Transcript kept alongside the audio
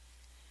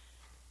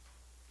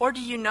Or do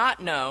you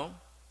not know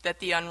that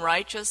the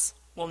unrighteous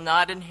will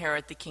not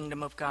inherit the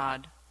kingdom of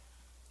God?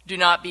 Do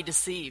not be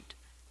deceived.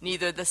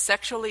 Neither the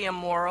sexually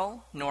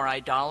immoral, nor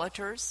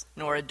idolaters,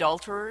 nor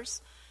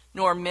adulterers,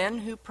 nor men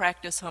who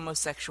practice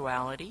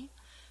homosexuality,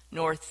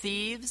 nor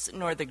thieves,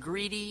 nor the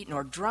greedy,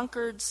 nor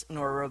drunkards,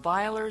 nor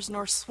revilers,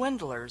 nor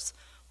swindlers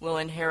will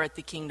inherit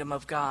the kingdom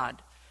of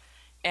God.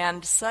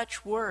 And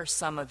such were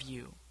some of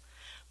you.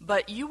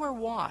 But you were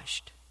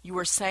washed, you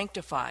were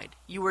sanctified,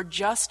 you were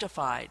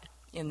justified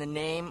in the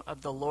name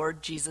of the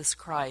Lord Jesus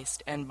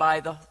Christ and by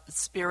the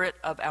Spirit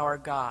of our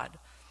God.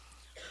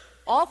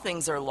 All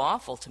things are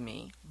lawful to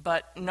me,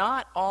 but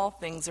not all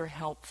things are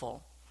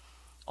helpful.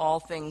 All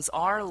things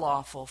are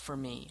lawful for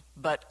me,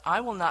 but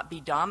I will not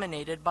be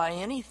dominated by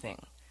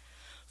anything.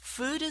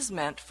 Food is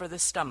meant for the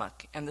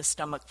stomach, and the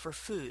stomach for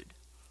food,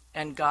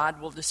 and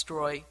God will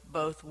destroy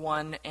both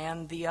one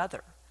and the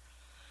other.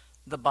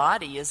 The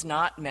body is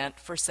not meant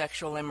for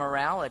sexual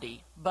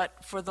immorality,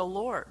 but for the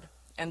Lord,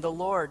 and the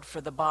Lord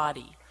for the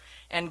body.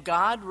 And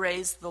God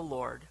raised the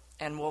Lord,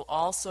 and will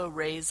also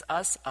raise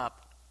us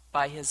up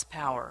by his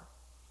power.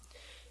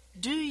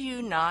 Do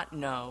you not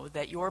know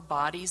that your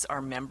bodies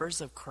are members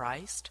of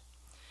Christ?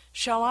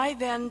 Shall I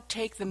then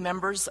take the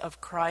members of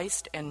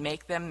Christ and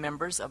make them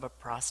members of a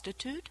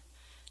prostitute?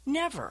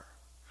 Never.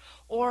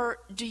 Or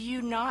do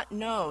you not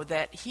know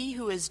that he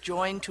who is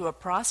joined to a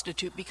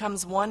prostitute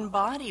becomes one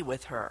body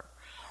with her?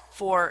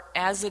 For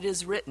as it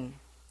is written,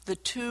 the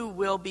two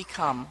will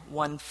become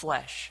one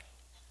flesh.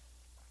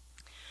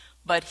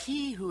 But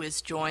he who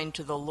is joined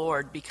to the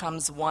Lord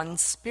becomes one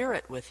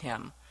spirit with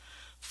him.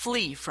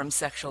 Flee from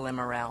sexual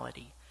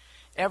immorality.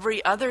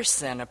 Every other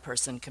sin a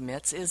person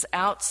commits is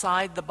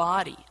outside the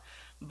body,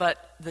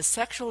 but the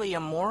sexually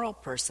immoral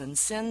person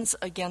sins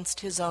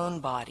against his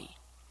own body.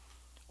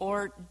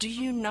 Or do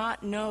you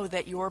not know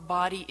that your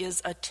body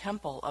is a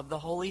temple of the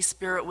Holy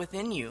Spirit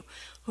within you,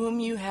 whom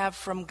you have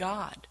from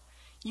God?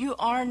 You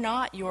are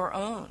not your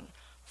own,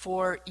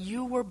 for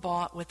you were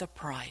bought with a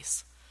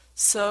price.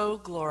 So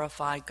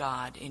glorify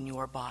God in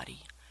your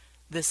body.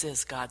 This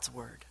is God's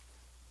word.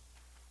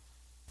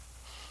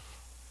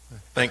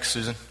 Thanks,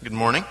 Susan. Good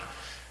morning.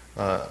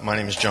 My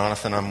name is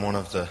Jonathan. I'm one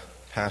of the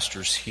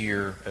pastors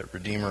here at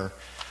Redeemer.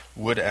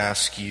 Would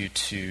ask you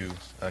to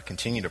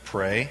continue to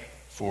pray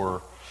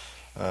for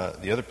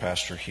the other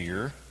pastor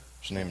here.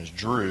 His name is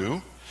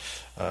Drew,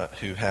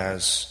 who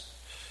has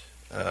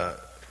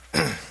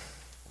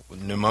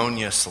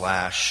pneumonia /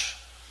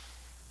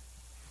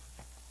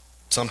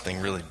 something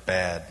really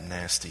bad,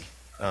 nasty.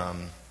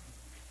 I'm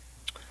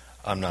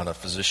not a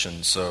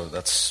physician, so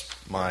that's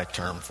my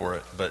term for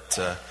it. But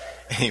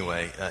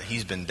anyway,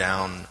 he's been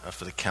down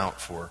for the count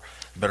for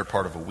the better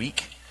part of a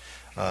week.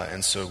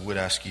 And so would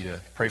ask you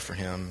to pray for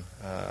him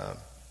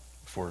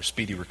for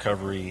speedy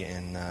recovery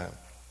and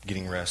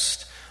getting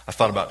rest. I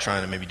thought about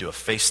trying to maybe do a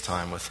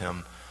FaceTime with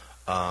him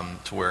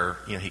to where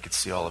he could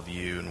see all of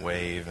you and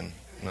wave. And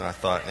I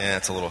thought,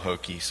 it's a little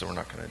hokey, so we're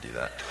not going to do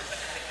that.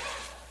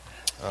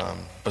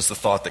 But it's the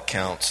thought that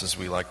counts, as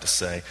we like to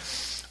say.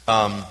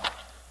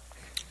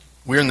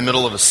 We're in the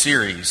middle of a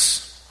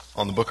series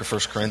on the book of 1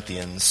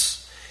 Corinthians,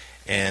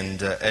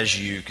 and as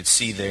you could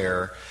see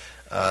there,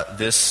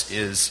 this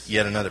is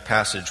yet another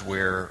passage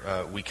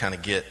where we kind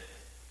of get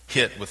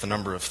hit with a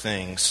number of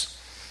things.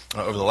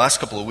 Over the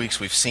last couple of weeks,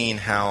 we've seen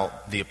how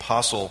the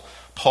Apostle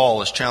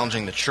Paul is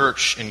challenging the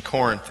church in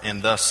Corinth,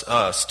 and thus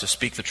us, to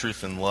speak the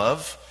truth in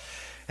love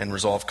and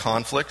resolve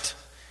conflict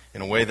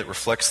in a way that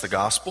reflects the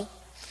gospel,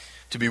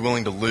 to be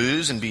willing to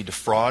lose and be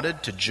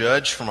defrauded, to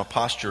judge from a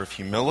posture of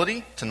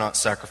humility, to not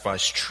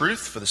sacrifice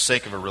truth for the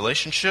sake of a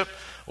relationship,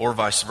 or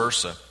vice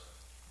versa.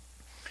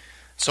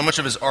 So much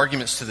of his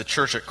arguments to the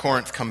church at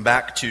Corinth come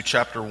back to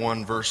chapter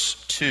 1,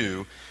 verse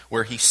 2,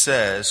 where he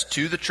says,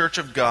 "To the church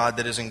of God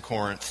that is in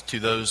Corinth, to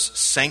those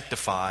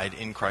sanctified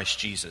in Christ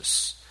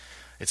Jesus."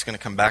 It's going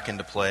to come back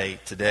into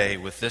play today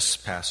with this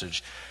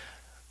passage.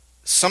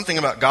 Something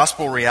about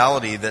gospel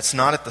reality that's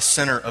not at the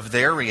center of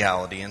their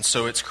reality, and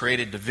so it's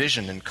created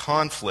division and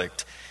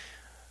conflict.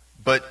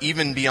 But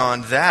even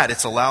beyond that,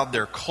 it's allowed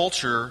their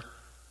culture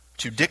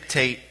to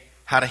dictate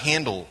how to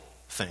handle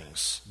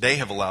things. They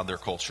have allowed their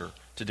culture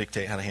to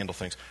dictate how to handle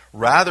things,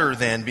 rather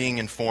than being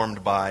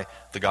informed by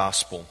the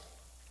gospel.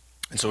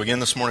 And so again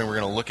this morning we're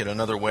going to look at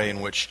another way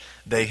in which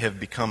they have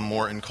become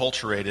more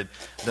enculturated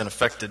than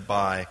affected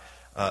by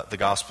the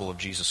gospel of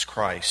Jesus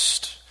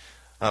Christ.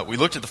 We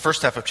looked at the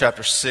first half of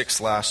chapter 6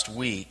 last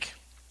week,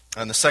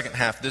 and the second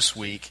half this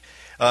week,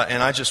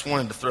 and I just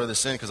wanted to throw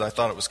this in because I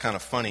thought it was kind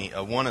of funny.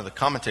 One of the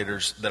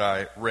commentators that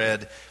I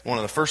read, one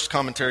of the first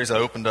commentaries I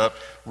opened up,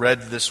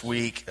 read this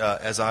week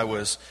as I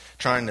was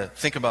trying to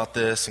think about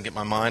this and get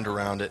my mind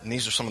around it, and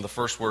these are some of the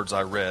first words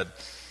I read.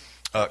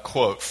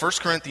 Quote, 1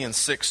 Corinthians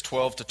 6,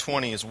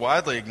 12-20 is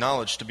widely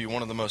acknowledged to be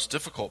one of the most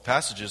difficult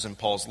passages in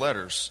Paul's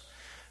letters.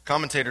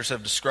 Commentators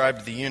have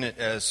described the unit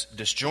as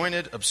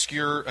disjointed,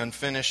 obscure,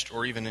 unfinished,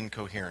 or even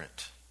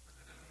incoherent.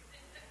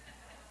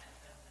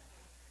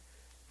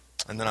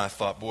 And then I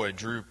thought, boy,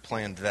 Drew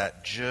planned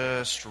that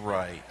just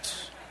right.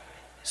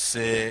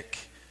 Sick.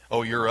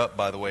 Oh, you're up,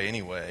 by the way,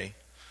 anyway.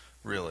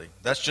 really.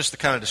 That's just the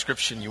kind of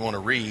description you want to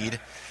read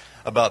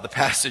about the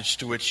passage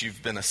to which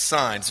you've been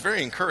assigned. It's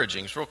very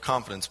encouraging. It's a real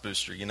confidence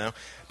booster, you know.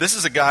 This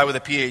is a guy with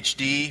a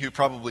PhD who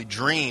probably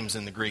dreams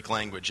in the Greek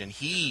language, and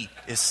he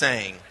is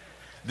saying,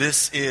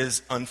 this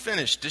is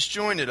unfinished,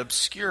 disjointed,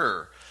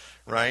 obscure,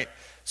 right?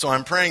 So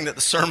I'm praying that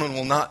the sermon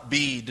will not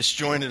be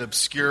disjointed,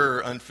 obscure,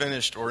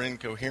 unfinished, or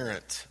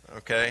incoherent,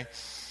 okay?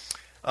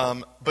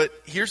 But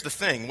here's the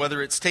thing.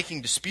 Whether it's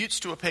taking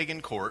disputes to a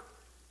pagan court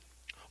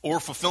or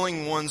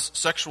fulfilling one's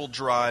sexual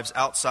drives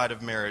outside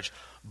of marriage,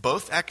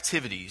 both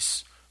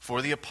activities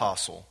for the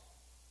apostle,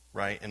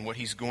 right, and what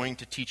he's going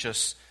to teach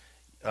us,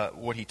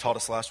 what he taught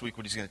us last week,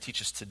 what he's going to teach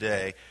us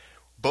today,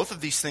 both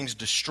of these things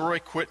destroy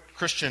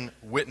Christian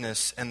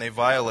witness and they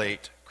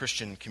violate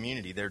Christian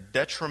community. They're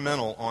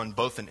detrimental on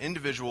both an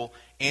individual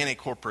and a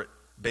corporate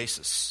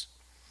basis.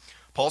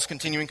 Paul's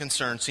continuing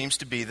concern seems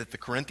to be that the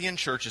Corinthian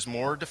church is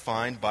more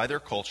defined by their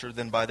culture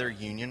than by their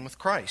union with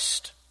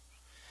Christ.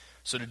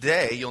 So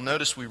today, you'll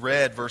notice we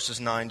read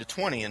verses 9 to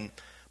 20, and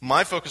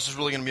my focus is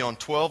really going to be on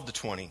 12 to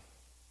 20.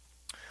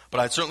 But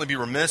I'd certainly be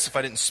remiss if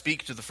I didn't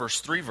speak to the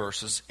first three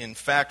verses. In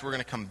fact, we're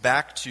going to come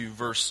back to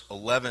verse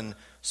 11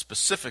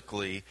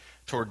 specifically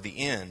toward the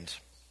end.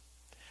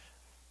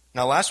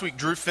 Now, last week,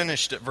 Drew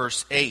finished at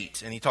verse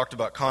 8, and he talked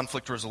about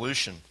conflict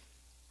resolution.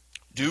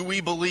 Do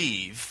we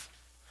believe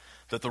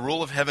that the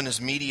rule of heaven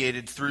is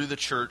mediated through the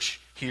church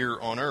here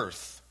on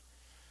earth?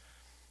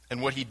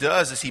 And what he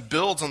does is he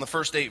builds on the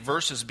first 8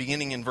 verses,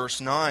 beginning in verse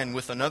 9,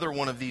 with another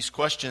one of these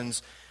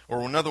questions,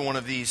 or another one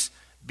of these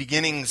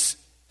beginnings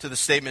to the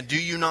statement,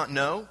 do you not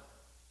know?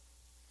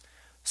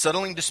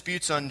 Settling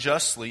disputes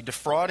unjustly,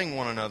 defrauding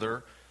one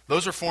another,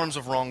 those are forms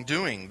of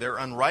wrongdoing. They're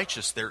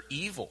unrighteous, they're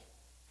evil.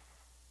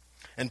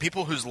 And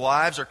people whose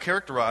lives are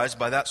characterized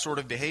by that sort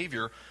of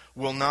behavior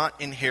will not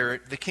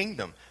inherit the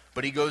kingdom.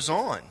 But he goes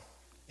on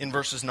in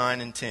verses 9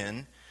 and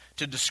 10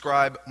 to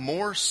describe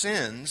more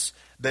sins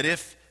that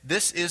if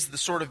this is the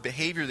sort of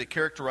behavior that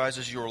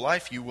characterizes your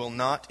life, you will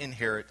not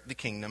inherit the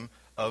kingdom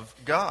of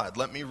God.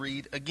 Let me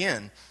read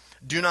again.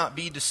 Do not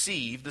be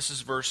deceived. This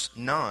is verse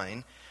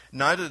 9.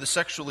 Neither the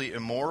sexually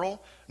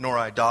immoral, nor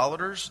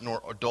idolaters,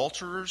 nor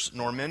adulterers,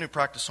 nor men who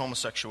practice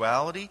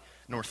homosexuality,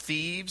 nor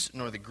thieves,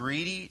 nor the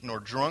greedy, nor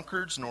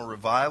drunkards, nor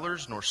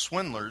revilers, nor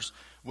swindlers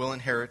will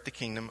inherit the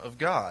kingdom of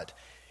God.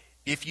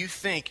 If you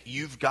think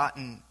you've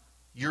gotten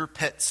your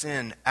pet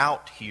sin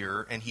out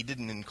here and he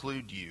didn't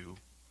include you,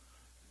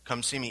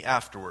 come see me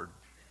afterward.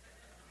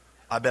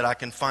 I bet I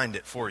can find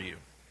it for you.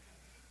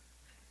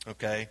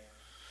 Okay?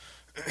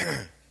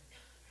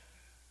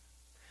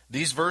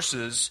 These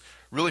verses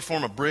really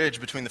form a bridge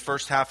between the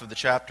first half of the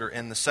chapter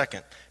and the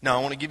second. Now,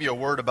 I want to give you a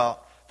word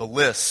about the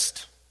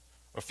list,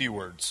 a few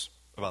words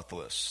about the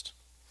list.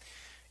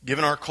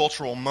 Given our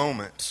cultural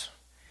moment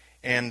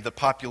and the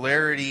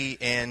popularity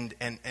and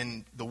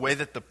the way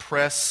that the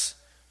press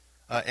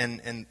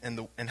and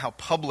how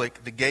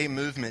public the gay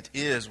movement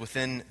is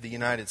within the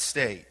United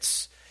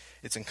States,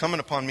 it's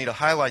incumbent upon me to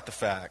highlight the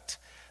fact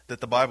that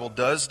the Bible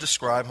does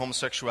describe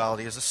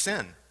homosexuality as a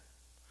sin.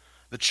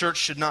 The church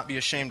should not be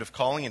ashamed of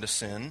calling it a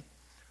sin,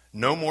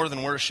 no more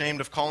than we're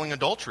ashamed of calling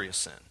adultery a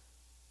sin.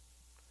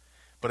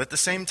 But at the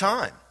same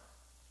time,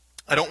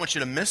 I don't want you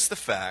to miss the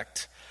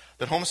fact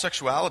that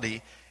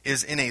homosexuality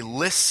is in a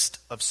list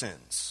of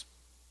sins.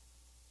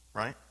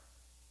 Right?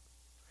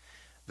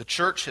 The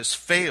church has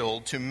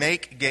failed to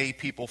make gay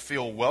people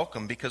feel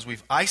welcome because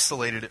we've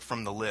isolated it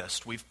from the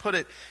list. We've put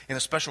it in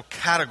a special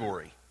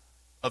category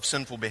of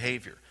sinful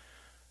behavior.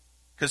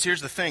 Because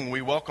here's the thing,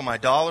 we welcome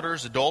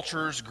idolaters,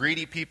 adulterers,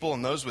 greedy people,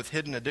 and those with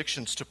hidden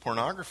addictions to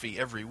pornography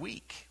every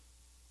week.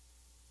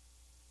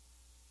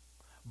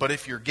 But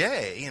if you're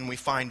gay and we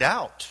find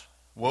out,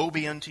 woe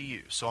be unto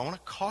you. So I want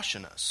to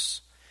caution us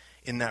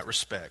in that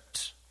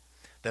respect,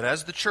 that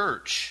as the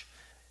church,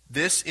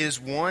 this is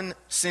one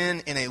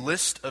sin in a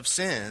list of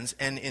sins,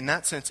 and in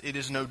that sense, it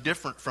is no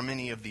different from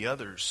any of the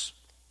others.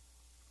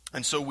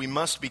 And so we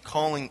must be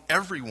calling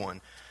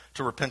everyone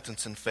to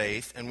repentance and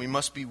faith, and we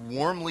must be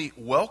warmly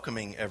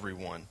welcoming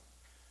everyone,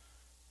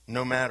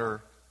 no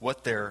matter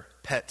what their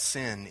pet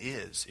sin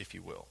is, if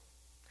you will.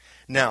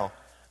 Now,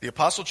 the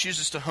apostle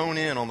chooses to hone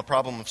in on the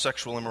problem of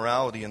sexual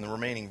immorality in the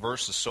remaining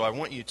verses, so I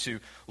want you to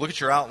look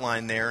at your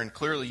outline there, and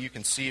clearly you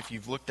can see if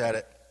you've looked at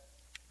it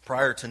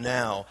prior to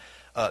now,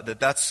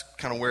 that's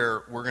kind of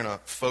where we're going to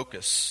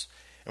focus.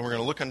 And we're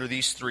going to look under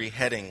these 3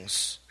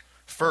 headings.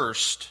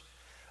 First,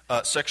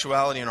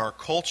 sexuality in our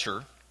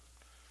culture.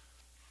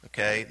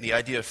 Okay, the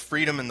idea of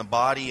freedom in the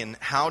body, and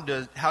how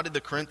did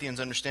the Corinthians'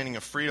 understanding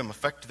of freedom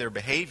affect their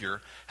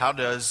behavior? How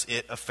does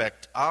it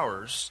affect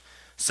ours?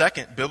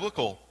 Second,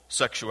 biblical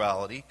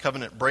sexuality,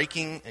 covenant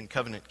breaking and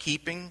covenant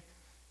keeping.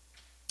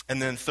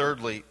 And then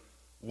thirdly,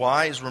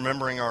 why is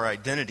remembering our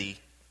identity?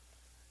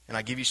 And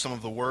I give you some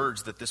of the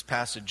words that this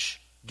passage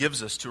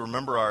gives us to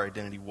remember our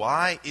identity.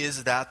 Why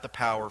is that the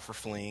power for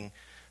fleeing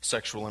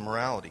sexual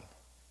immorality?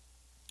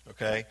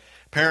 Okay?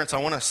 Parents, I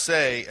want to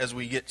say, as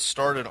we get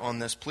started on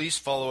this, please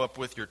follow up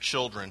with your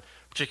children,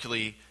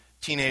 particularly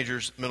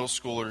teenagers, middle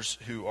schoolers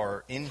who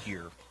are in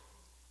here.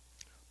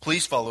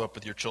 Please follow up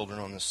with your children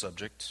on this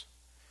subject,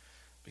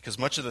 because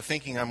much of the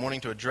thinking I'm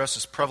wanting to address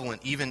is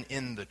prevalent even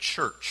in the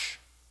church,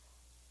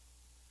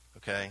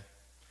 okay?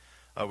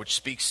 Which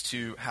speaks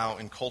to how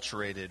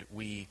enculturated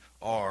we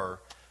are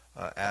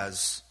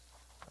as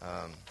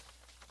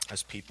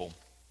people.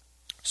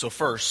 So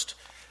first,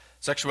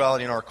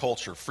 sexuality in our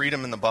culture,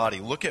 freedom in the body.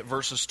 Look at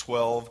verses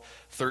 12,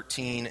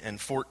 13,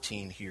 and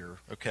 14 here,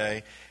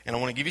 okay? And I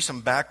want to give you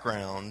some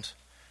background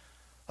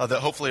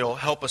that hopefully will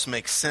help us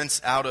make sense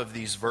out of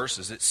these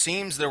verses. It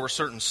seems there were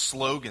certain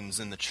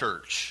slogans in the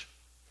church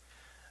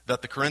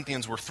that the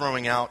Corinthians were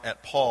throwing out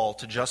at Paul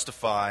to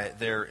justify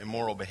their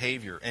immoral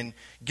behavior. And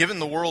given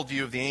the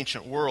worldview of the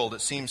ancient world,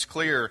 it seems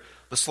clear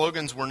the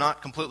slogans were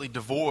not completely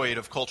devoid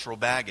of cultural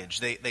baggage.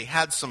 They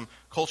had some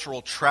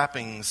cultural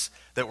trappings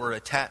that were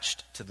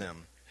attached to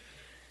them.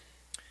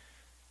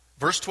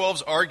 Verse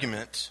 12's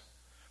argument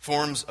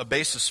forms a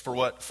basis for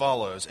what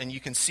follows. And you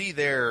can see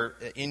there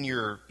in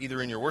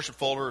either in your worship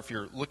folder, if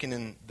you're looking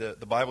in the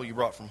Bible you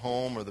brought from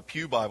home, or the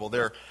Pew Bible,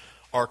 there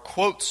are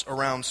quotes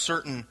around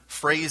certain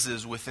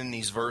phrases within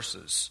these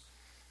verses.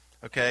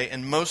 Okay,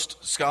 and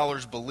most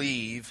scholars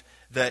believe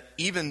that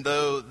even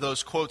though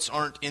those quotes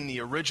aren't in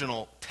the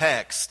original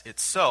text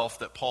itself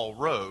that Paul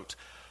wrote,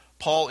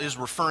 Paul is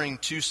referring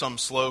to some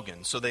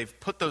slogan. So they've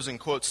put those in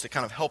quotes to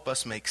kind of help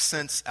us make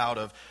sense out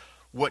of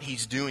what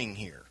he's doing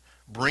here.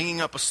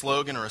 Bringing up a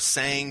slogan or a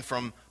saying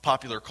from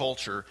popular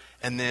culture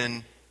and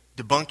then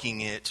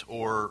debunking it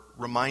or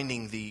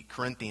reminding the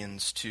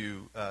Corinthians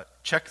to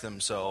check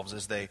themselves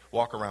as they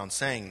walk around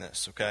saying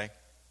this, okay?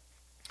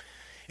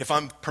 If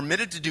I'm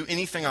permitted to do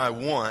anything I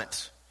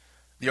want,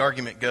 the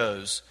argument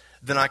goes,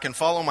 then I can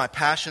follow my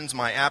passions,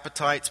 my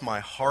appetites, my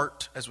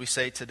heart, as we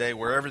say today,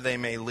 wherever they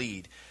may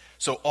lead.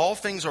 So all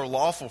things are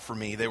lawful for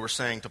me, they were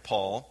saying to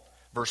Paul,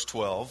 verse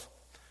 12.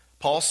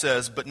 Paul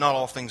says, but not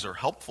all things are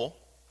helpful,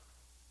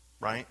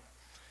 right?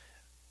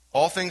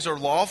 All things are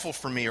lawful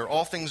for me, or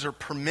all things are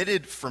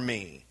permitted for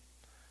me.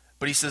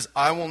 But he says,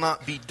 I will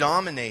not be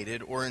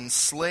dominated or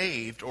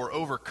enslaved or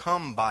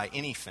overcome by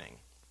anything.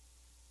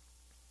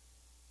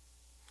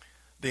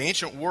 The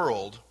ancient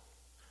world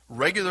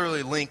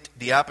regularly linked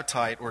the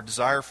appetite or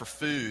desire for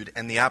food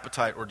and the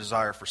appetite or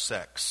desire for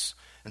sex.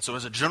 And so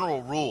as a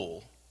general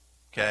rule,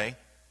 okay,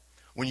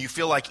 when you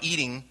feel like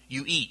eating,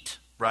 you eat,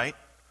 right?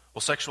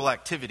 Well, sexual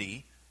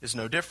activity is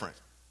no different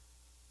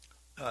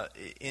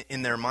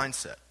in their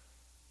mindset.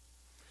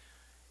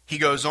 He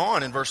goes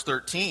on in verse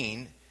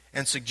 13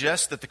 and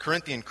suggests that the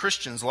Corinthian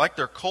Christians, like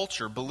their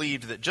culture,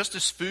 believed that just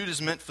as food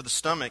is meant for the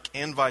stomach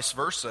and vice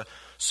versa,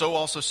 so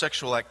also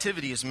sexual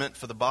activity is meant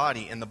for the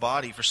body and the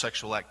body for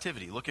sexual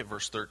activity. Look at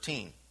verse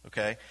 13,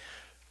 okay?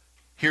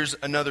 Here's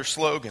another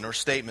slogan or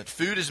statement.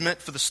 Food is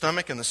meant for the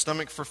stomach and the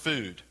stomach for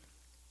food.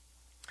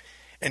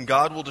 And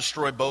God will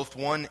destroy both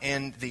one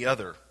and the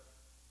other.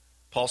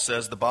 Paul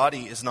says the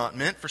body is not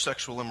meant for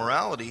sexual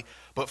immorality,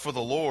 but for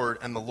the Lord,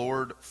 and the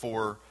Lord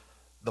for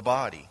the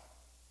body.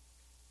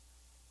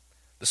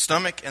 The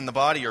stomach and the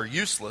body are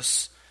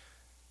useless.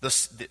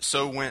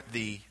 So went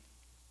the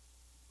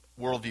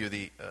worldview of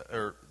the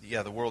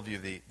worldview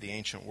of the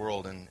ancient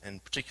world, and in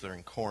particular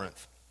in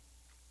Corinth.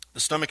 The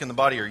stomach and the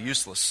body are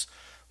useless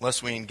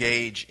unless we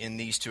engage in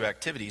these two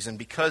activities. And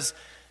because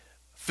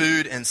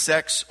food and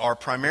sex are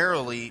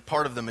primarily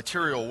part of the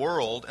material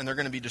world, and they're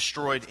going to be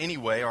destroyed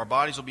anyway, our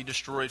bodies will be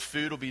destroyed,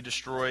 food will be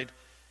destroyed.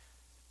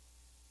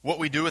 What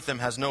we do with them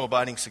has no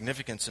abiding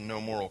significance and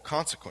no moral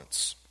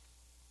consequence.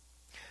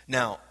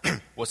 Now,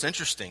 what's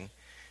interesting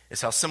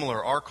is how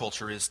similar our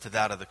culture is to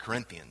that of the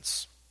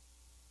Corinthians.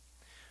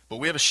 But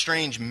we have a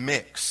strange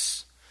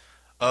mix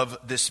of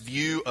this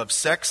view of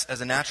sex as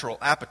a natural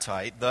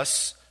appetite.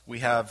 Thus, we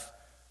have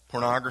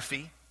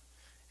pornography,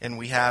 and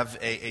we have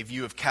a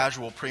view of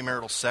casual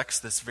premarital sex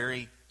that's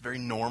very, very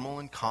normal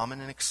and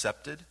common and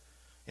accepted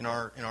in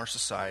our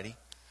society.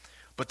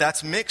 But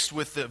that's mixed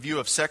with the view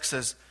of sex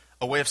as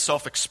a way of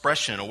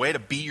self-expression, a way to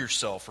be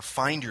yourself or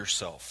find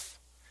yourself.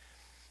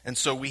 And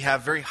so we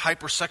have very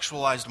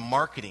hypersexualized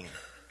marketing,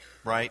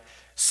 right?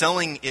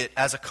 Selling it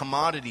as a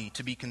commodity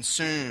to be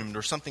consumed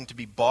or something to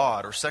be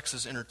bought, or sex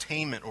as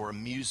entertainment or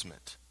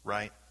amusement,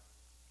 right?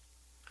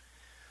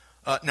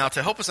 Now,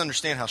 to help us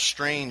understand how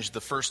strange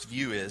the first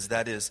view is,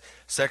 that is,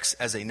 sex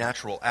as a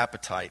natural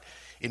appetite,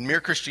 in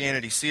Mere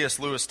Christianity, C.S.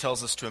 Lewis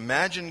tells us to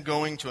imagine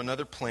going to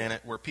another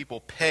planet where people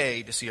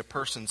pay to see a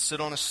person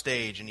sit on a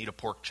stage and eat a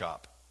pork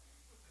chop.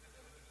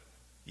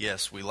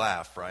 Yes, we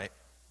laugh, right?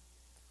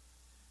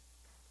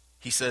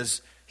 He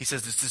says it's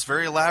this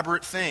very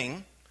elaborate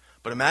thing,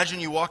 but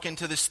imagine you walk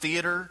into this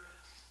theater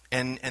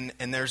and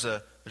there's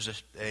a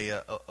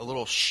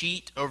little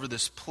sheet over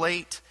this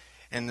plate,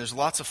 and there's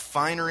lots of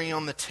finery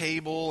on the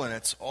table, and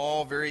it's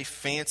all very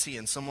fancy,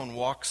 and someone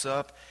walks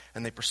up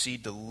and they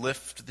proceed to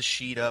lift the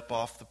sheet up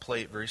off the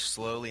plate very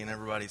slowly, and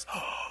everybody's,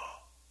 oh,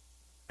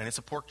 and it's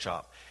a pork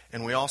chop.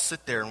 And we all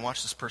sit there and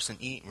watch this person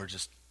eat, and we're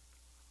just,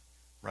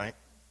 right?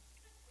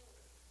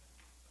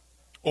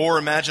 Or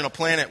imagine a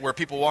planet where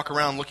people walk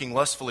around looking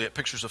lustfully at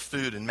pictures of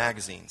food in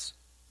magazines.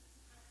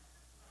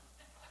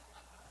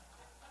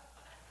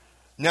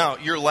 Now,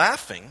 you're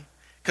laughing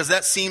because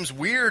that seems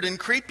weird and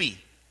creepy,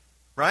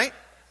 right?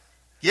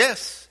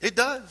 Yes, it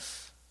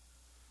does.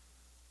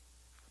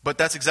 But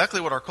that's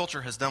exactly what our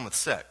culture has done with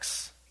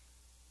sex,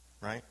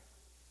 right?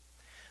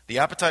 The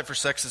appetite for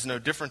sex is no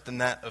different than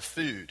that of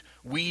food.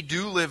 We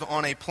do live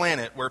on a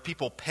planet where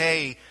people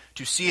pay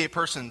to see a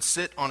person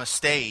sit on a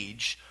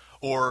stage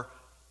or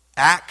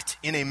act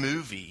in a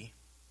movie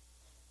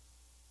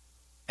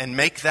and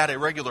make that a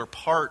regular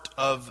part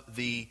of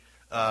the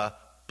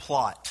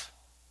plot,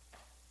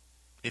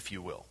 if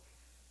you will.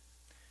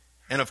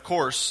 And of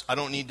course, I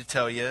don't need to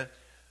tell you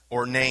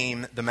or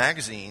name the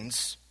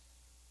magazines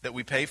that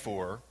we pay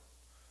for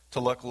to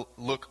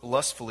look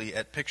lustfully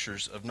at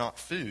pictures of not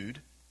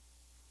food,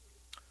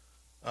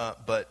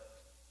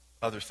 but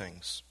other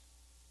things.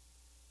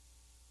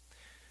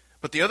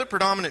 But the other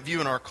predominant view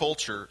in our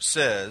culture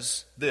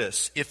says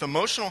this: if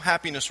emotional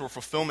happiness or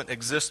fulfillment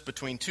exists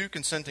between two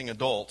consenting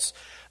adults,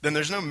 then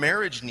there's no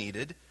marriage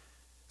needed.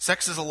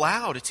 Sex is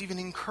allowed. It's even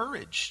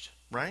encouraged,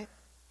 right?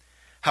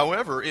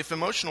 However, if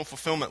emotional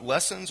fulfillment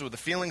lessens or the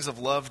feelings of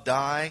love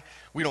die,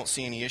 we don't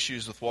see any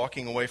issues with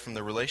walking away from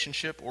the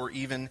relationship or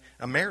even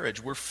a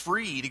marriage. We're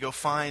free to go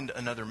find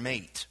another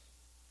mate.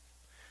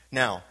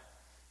 Now,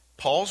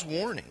 Paul's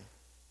warning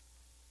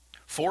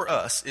for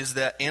us is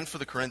that, and for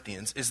the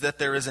Corinthians, is that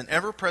there is an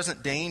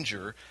ever-present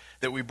danger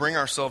that we bring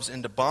ourselves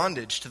into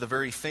bondage to the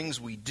very things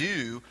we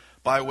do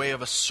by way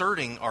of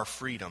asserting our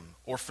freedom,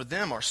 or for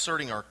them,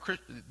 asserting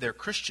their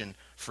Christian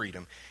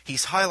freedom.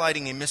 He's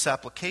highlighting a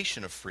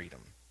misapplication of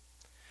freedom.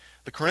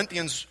 The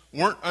Corinthians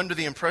weren't under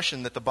the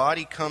impression that the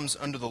body comes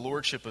under the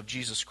lordship of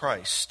Jesus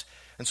Christ.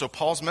 And so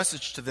Paul's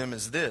message to them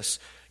is this: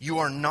 you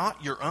are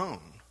not your own.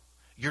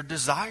 Your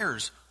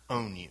desires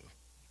own you.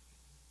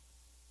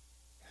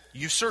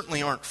 You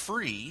certainly aren't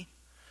free.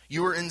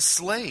 You are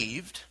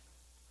enslaved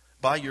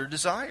by your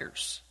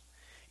desires.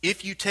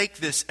 If you take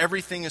this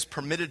everything is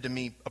permitted to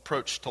me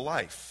approach to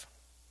life.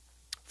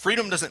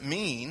 Freedom doesn't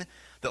mean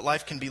that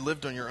life can be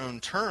lived on your own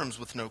terms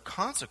with no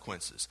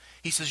consequences.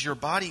 He says your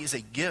body is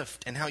a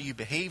gift, and how you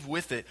behave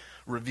with it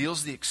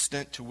reveals the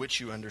extent to which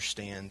you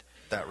understand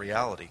that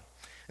reality.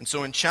 And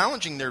so in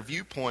challenging their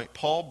viewpoint,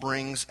 Paul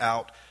brings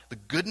out the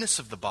goodness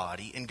of the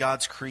body and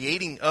God's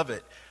creating of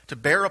it to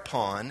bear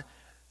upon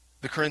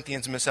the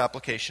Corinthians'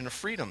 misapplication of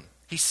freedom.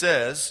 He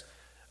says,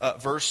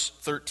 verse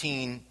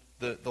 13,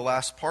 the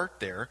last part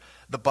there,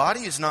 the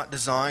body is not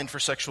designed for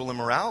sexual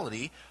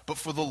immorality, but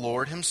for the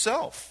Lord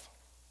himself.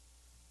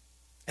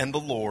 And the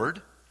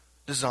Lord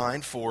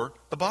designed for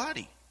the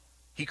body.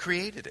 He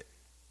created it.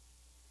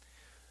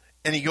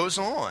 And he goes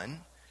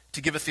on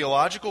to give a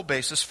theological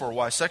basis for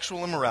why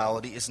sexual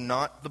immorality is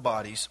not the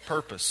body's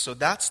purpose. So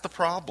that's the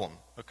problem,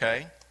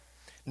 okay?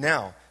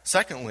 Now,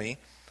 secondly,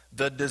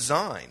 the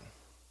design.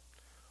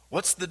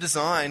 What's the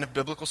design of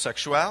biblical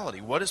sexuality?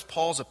 What is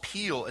Paul's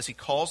appeal as he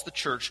calls the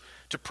church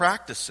to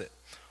practice it?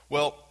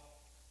 Well,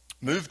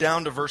 move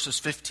down to verses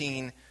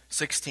 15,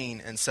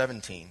 16, and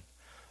 17.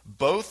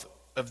 Both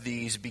of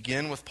these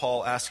begin with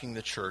Paul asking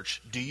the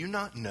church, do you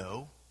not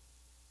know?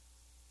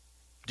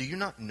 Do you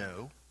not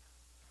know?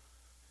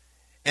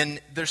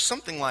 And there's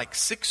something like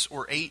 6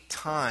 or 8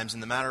 times in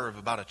the matter of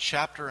about a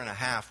chapter and a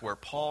half where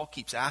Paul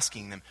keeps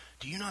asking them,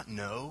 do you not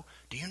know?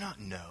 Do you not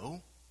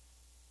know?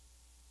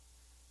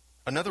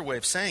 Another way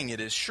of saying it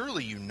is,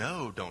 surely you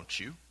know, don't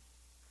you?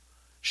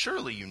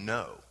 Surely you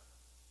know.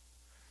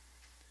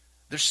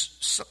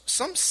 There's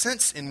some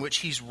sense in which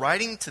he's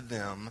writing to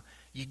them.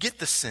 You get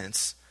the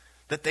sense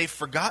that they've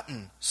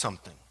forgotten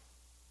something.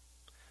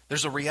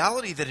 There's a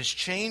reality that has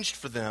changed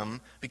for them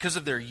because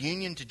of their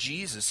union to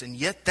Jesus, and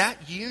yet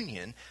that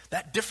union,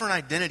 that different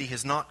identity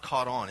has not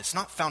caught on. It's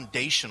not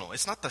foundational.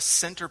 It's not the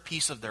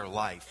centerpiece of their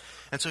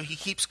life. And so he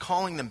keeps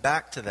calling them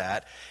back to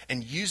that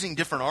and using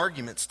different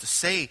arguments to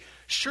say,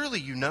 surely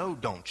you know,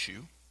 don't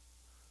you?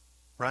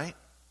 Right?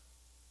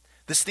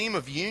 This theme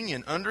of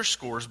union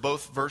underscores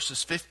both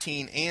verses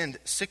 15 and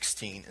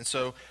 16. And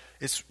so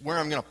it's where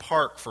I'm going to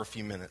park for a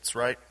few minutes,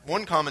 right?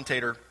 One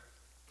commentator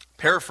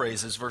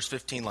paraphrases verse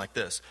 15 like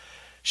this: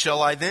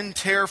 shall I then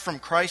tear from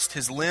Christ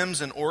his limbs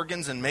and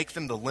organs and make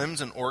them the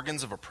limbs and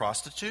organs of a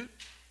prostitute?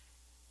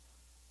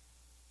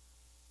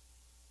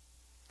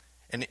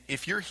 And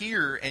if you're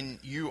here and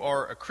you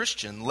are a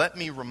Christian, let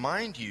me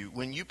remind you,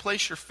 when you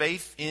place your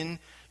faith in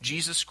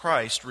Jesus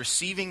Christ,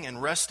 receiving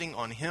and resting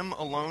on him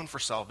alone for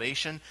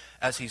salvation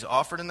as he's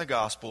offered in the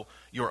gospel,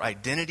 your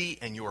identity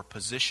and your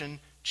position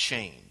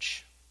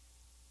change.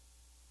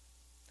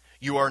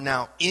 You are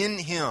now in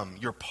him.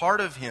 You're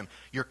part of him.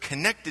 You're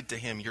connected to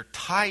him. You're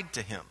tied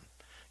to him.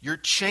 You're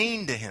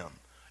chained to him.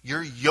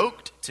 You're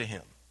yoked to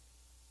him.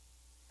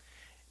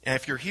 And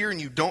if you're here and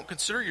you don't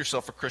consider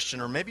yourself a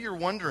Christian, or maybe you're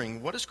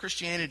wondering, what does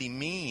Christianity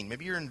mean?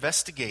 Maybe you're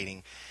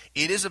investigating.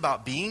 It is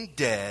about being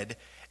dead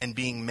and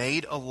being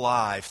made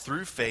alive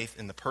through faith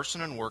in the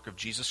person and work of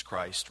Jesus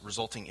Christ,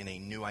 resulting in a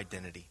new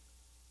identity.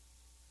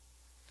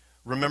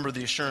 Remember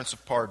the assurance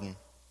of pardon.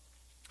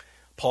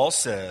 Paul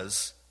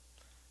says,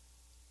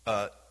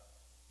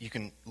 You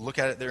can look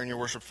at it there in your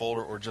worship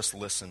folder or just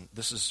listen.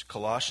 This is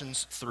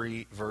Colossians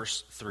 3,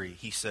 verse 3.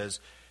 He says,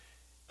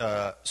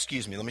 let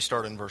me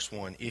start in verse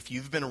 1. If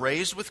you've been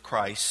raised with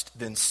Christ,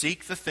 then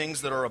seek the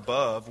things that are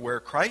above where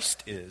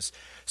Christ is.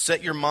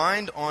 Set your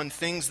mind on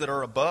things that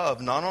are above,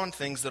 not on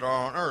things that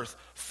are on earth.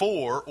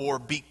 For, or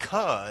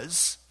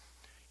because,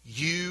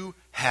 you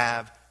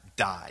have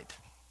died.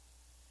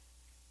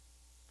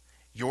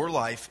 Your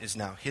life is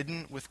now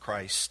hidden with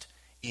Christ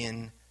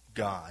in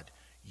God.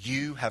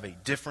 You have a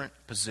different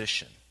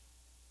position.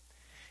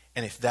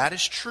 And if that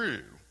is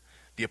true,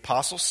 the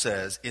apostle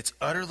says it's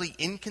utterly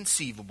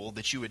inconceivable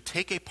that you would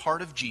take a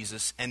part of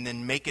Jesus and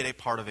then make it a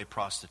part of a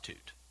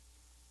prostitute.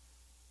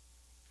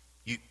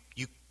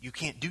 You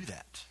can't do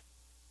that.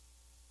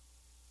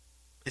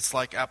 It's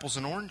like apples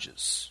and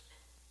oranges.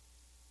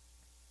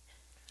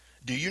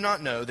 Do you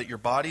not know that your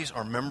bodies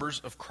are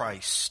members of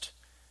Christ?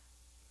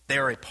 They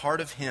are a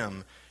part of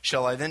Him.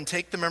 Shall I then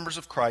take the members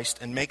of Christ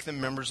and make them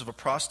members of a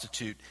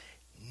prostitute?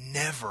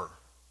 Never,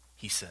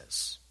 he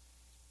says.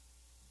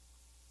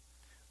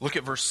 Look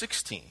at verse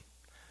 16.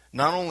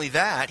 Not only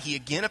that, he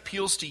again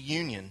appeals to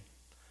union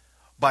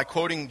by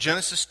quoting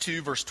Genesis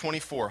 2, verse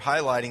 24,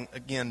 highlighting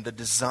again the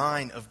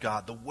design of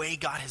God, the way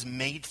God has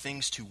made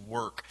things to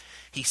work.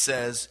 He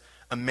says,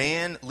 a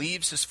man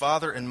leaves his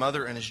father and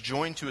mother and is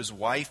joined to his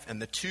wife,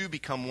 and the two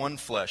become one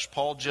flesh.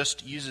 Paul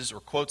just uses or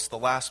quotes the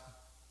last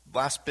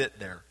bit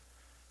there.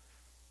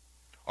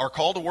 Our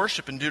call to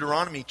worship in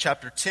Deuteronomy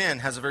chapter 10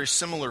 has a very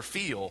similar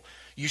feel.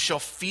 You shall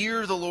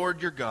fear the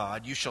Lord your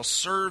God, you shall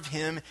serve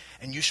Him,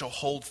 and you shall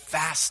hold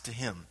fast to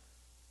Him.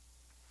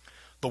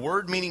 The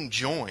word meaning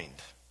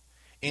joined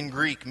in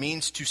Greek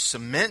means to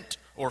cement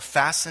or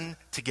fasten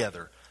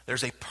together.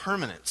 There's a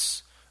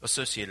permanence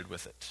associated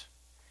with it.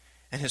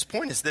 And his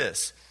point is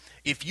this: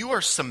 if you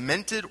are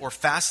cemented or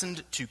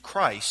fastened to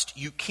Christ,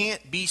 you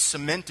can't be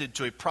cemented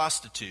to a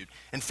prostitute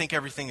and think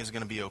everything is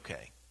going to be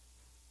okay.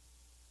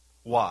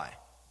 Why?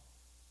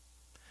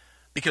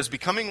 Because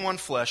becoming one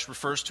flesh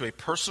refers to a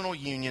personal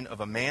union of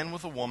a man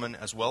with a woman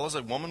as well as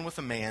a woman with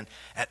a man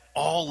at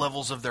all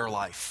levels of their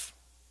life.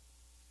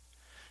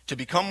 To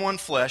become one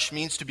flesh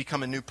means to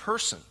become a new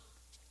person.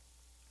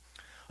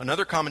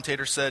 Another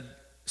commentator said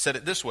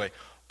it this way: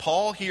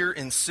 Paul here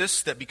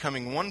insists that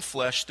becoming one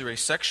flesh through a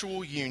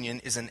sexual union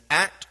is an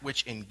act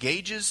which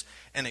engages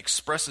and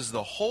expresses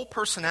the whole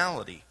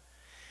personality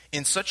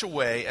in such a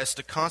way as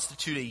to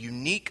constitute a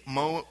unique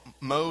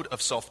mode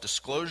of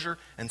self-disclosure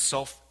and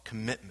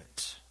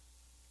self-commitment.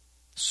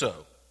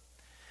 So,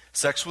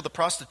 sex with a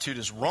prostitute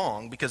is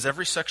wrong because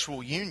every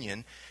sexual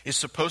union is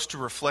supposed to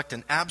reflect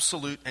an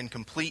absolute and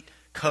complete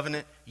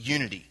covenant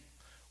unity,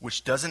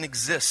 which doesn't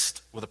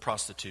exist with a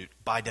prostitute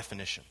by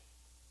definition.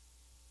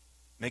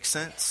 Make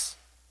sense?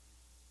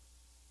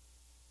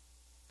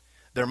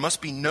 There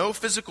must be no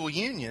physical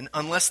union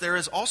unless there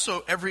is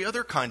also every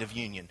other kind of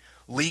union: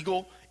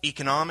 legal,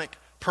 economic,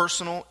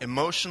 personal,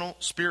 emotional,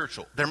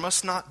 spiritual. There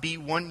must not be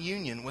one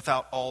union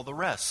without all the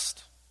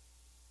rest.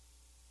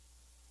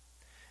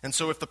 And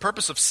so if the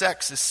purpose of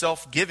sex is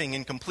self-giving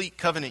and complete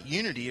covenant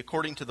unity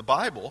according to the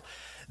Bible,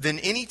 then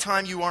any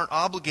time you aren't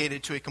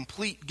obligated to a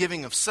complete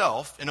giving of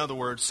self, in other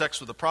words,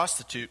 sex with a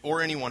prostitute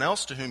or anyone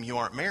else to whom you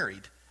aren't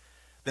married,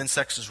 then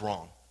sex is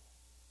wrong.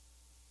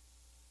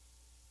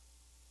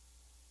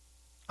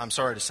 I'm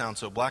sorry to sound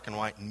so black and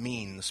white and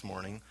mean this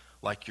morning,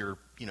 like your,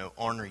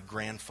 ornery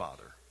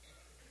grandfather.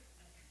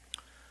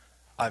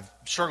 I've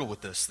struggled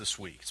with this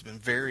week. It's been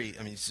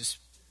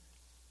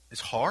it's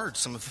hard,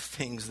 some of the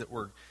things that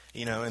we're,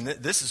 and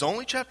this is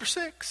only chapter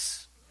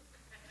 6.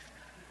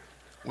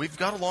 We've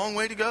got a long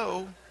way to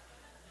go.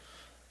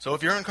 So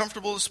if you're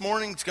uncomfortable this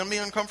morning, it's going to be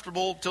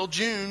uncomfortable till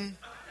June.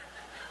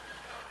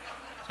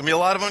 It's going to be a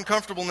lot of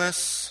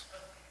uncomfortableness.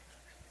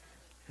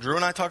 Drew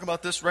and I talk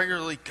about this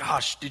regularly.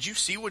 Gosh, did you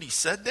see what he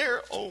said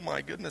there? Oh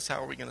my goodness,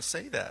 how are we going to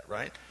say that,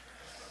 right?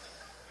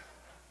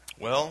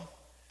 Well,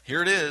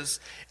 here it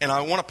is. And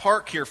I want to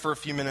park here for a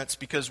few minutes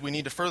because we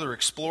need to further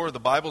explore the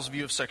Bible's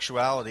view of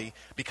sexuality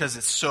because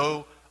it's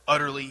so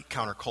utterly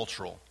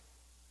countercultural.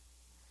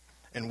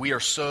 And we are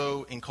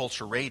so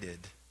enculturated.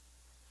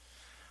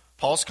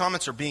 Paul's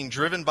comments are being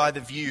driven by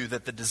the view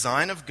that the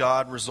design of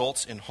God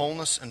results in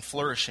wholeness and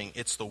flourishing.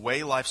 It's the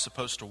way life's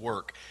supposed to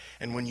work.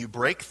 And when you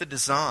break the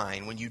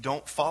design, when you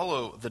don't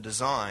follow the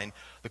design,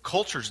 the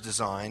culture's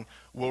design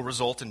will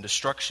result in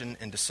destruction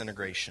and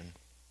disintegration.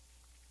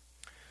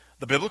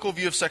 The biblical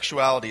view of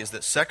sexuality is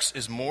that sex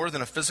is more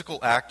than a physical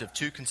act of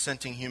two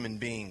consenting human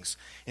beings.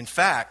 In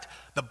fact,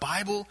 the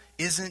Bible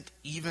isn't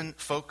even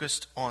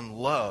focused on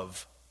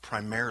love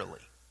primarily.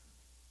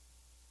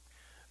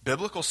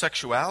 Biblical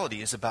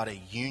sexuality is about a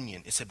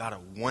union. It's about a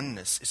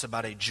oneness. It's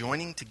about a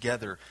joining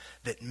together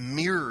that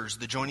mirrors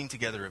the joining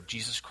together of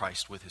Jesus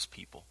Christ with His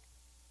people.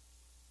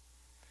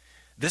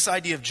 This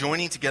idea of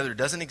joining together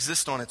doesn't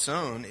exist on its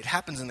own. It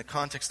happens in the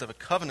context of a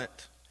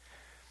covenant.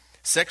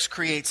 Sex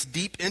creates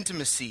deep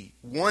intimacy,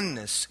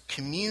 oneness,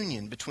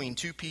 communion between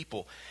two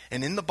people.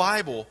 And in the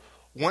Bible,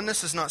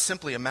 oneness is not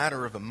simply a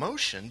matter of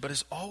emotion, but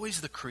is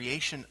always the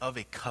creation of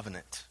a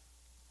covenant.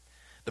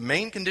 The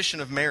main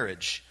condition of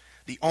marriage,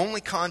 the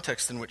only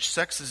context in which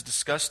sex is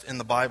discussed in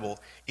the Bible,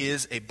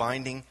 is a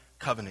binding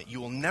covenant. You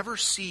will never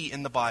see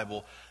in the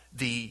Bible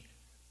the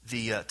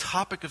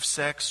topic of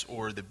sex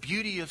or the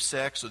beauty of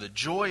sex or the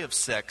joy of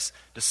sex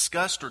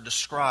discussed or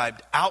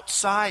described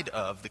outside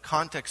of the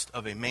context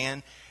of a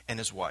man and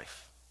his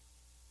wife.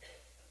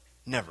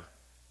 Never.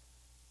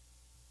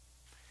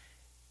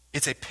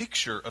 It's a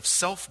picture of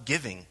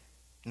self-giving,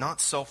 not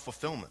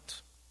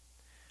self-fulfillment.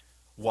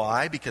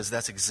 Why? Because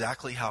that's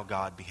exactly how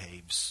God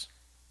behaves.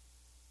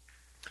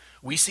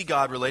 We see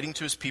God relating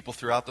to his people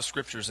throughout the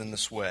scriptures in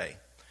this way.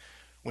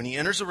 When he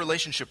enters a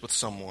relationship with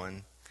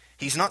someone,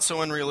 he's not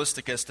so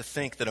unrealistic as to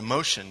think that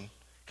emotion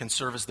can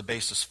serve as the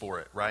basis for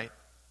it, right?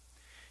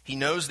 He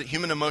knows that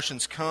human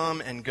emotions come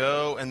and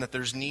go and that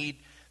there's a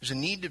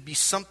need to be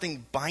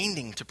something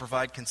binding to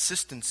provide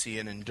consistency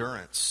and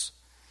endurance.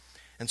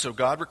 And so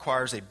God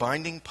requires a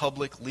binding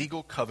public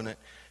legal covenant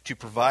to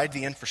provide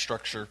the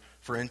infrastructure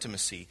for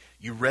intimacy.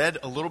 You read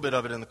a little bit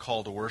of it in the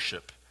call to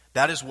worship.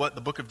 That is what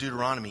the book of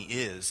Deuteronomy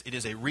is. It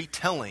is a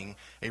retelling,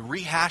 a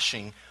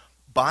rehashing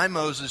by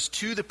Moses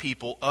to the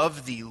people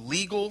of the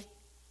legal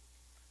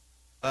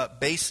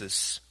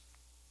basis,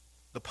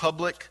 the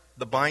public,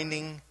 the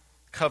binding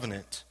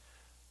covenant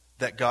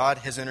that God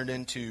has entered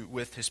into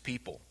with his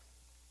people.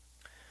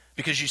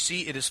 Because you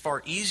see, it is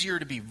far easier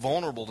to be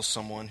vulnerable to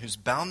someone who's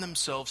bound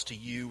themselves to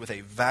you with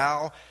a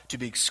vow to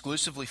be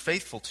exclusively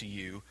faithful to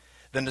you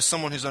than to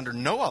someone who's under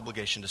no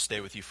obligation to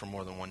stay with you for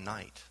more than one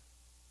night.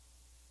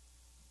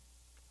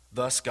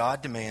 Thus,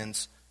 God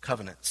demands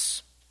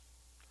covenants.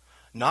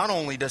 Not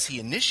only does he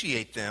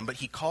initiate them, but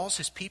he calls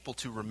his people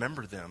to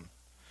remember them.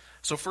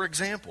 So, for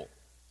example,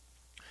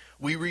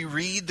 we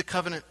reread the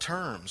covenant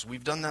terms.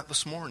 We've done that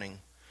this morning.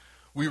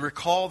 We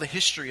recall the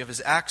history of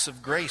his acts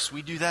of grace.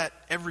 We do that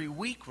every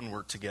week when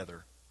we're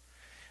together.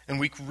 And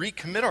we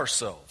recommit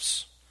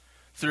ourselves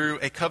through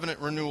a covenant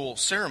renewal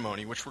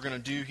ceremony, which we're going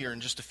to do here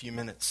in just a few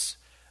minutes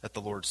at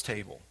the Lord's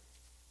table.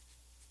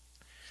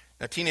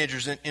 Now,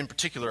 teenagers in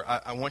particular,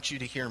 I want you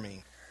to hear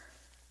me.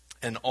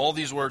 And all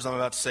these words I'm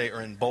about to say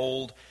are in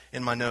bold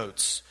in my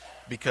notes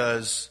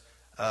because,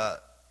 I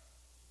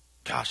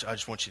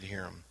just want you to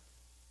hear them.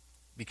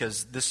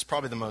 Because this is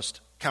probably the most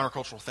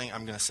countercultural thing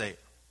I'm going to say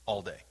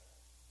all day.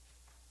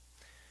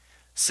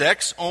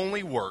 Sex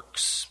only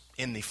works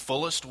in the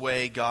fullest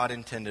way God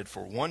intended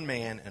for one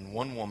man and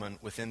one woman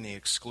within the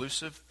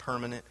exclusive,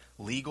 permanent,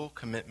 legal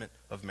commitment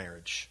of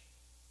marriage.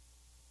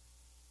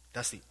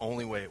 That's the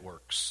only way it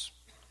works,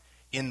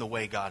 in the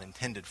way God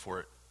intended for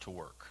it to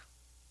work.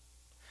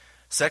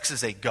 Sex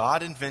is a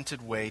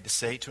God-invented way to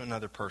say to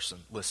another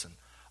person, listen,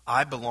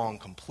 I belong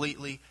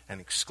completely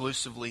and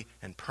exclusively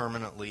and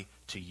permanently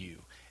to you.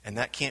 And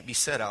that can't be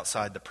said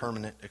outside the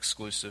permanent,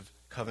 exclusive,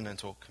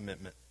 covenantal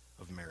commitment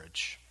of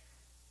marriage.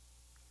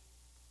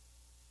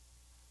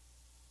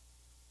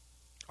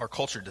 Our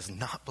culture does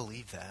not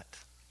believe that.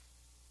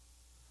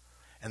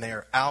 And they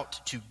are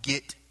out to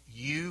get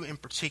you in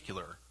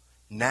particular,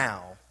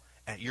 now,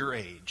 at your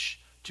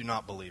age, to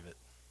not believe it.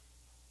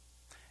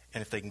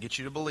 And if they can get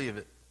you to believe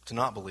it, to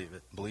not believe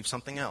it, believe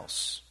something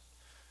else,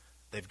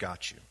 they've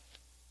got you.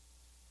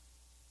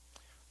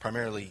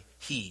 Primarily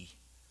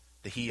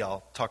the he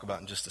I'll talk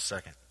about in just a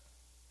second,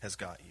 has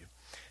got you.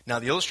 Now,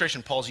 the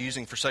illustration Paul's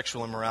using for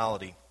sexual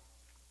immorality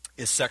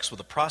is sex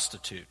with a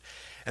prostitute.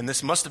 And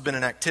this must have been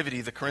an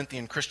activity the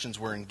Corinthian Christians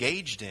were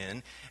engaged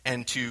in,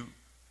 and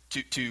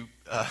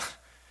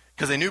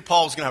because they knew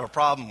Paul was going to have a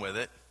problem with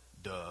it,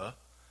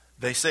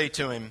 they say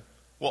to him,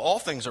 well, all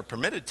things are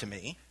permitted to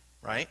me,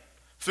 right?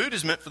 Food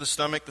is meant for the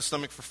stomach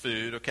for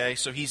food, okay?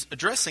 So he's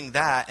addressing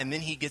that, and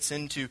then he gets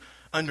into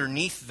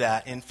underneath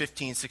that in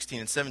 15, 16,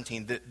 and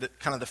 17, the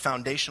kind of the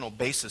foundational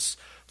basis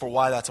for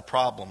why that's a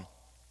problem.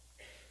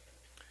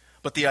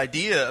 But the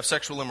idea of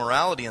sexual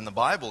immorality in the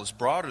Bible is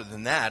broader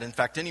than that. In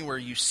fact, anywhere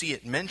you see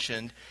it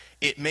mentioned,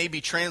 it may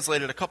be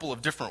translated a couple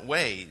of different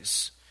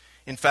ways.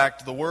 In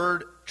fact, the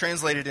word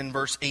translated in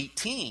verse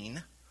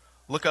 18,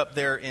 look up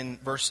there in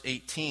verse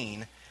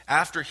 18,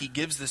 after he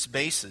gives this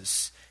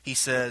basis, he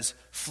says,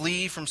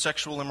 flee from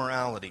sexual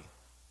immorality.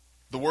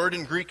 The word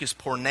in Greek is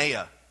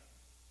porneia,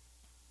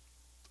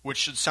 which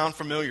should sound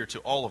familiar to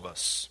all of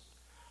us,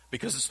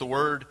 because it's the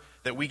word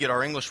that we get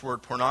our English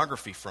word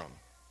pornography from.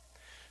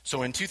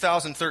 So in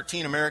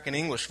 2013 American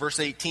English, verse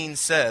 18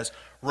 says,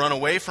 run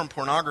away from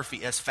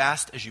pornography as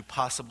fast as you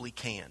possibly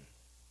can.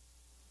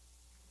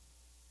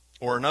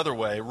 Or another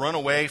way, run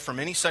away from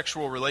any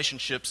sexual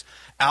relationships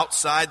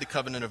outside the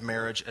covenant of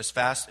marriage as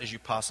fast as you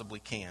possibly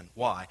can.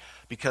 Why?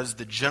 Because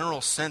the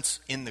general sense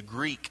in the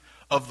Greek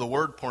of the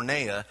word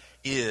porneia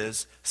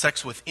is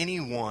sex with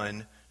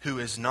anyone who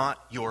is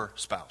not your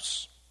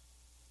spouse.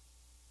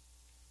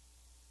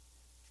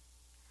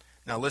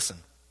 Now listen,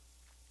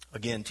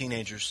 again,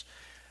 teenagers,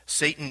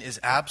 Satan is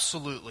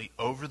absolutely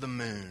over the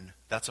moon.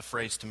 That's a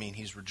phrase to mean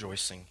he's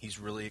rejoicing. He's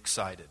really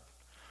excited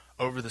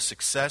over the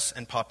success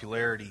and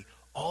popularity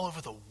all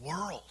over the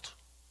world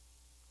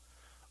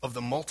of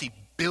the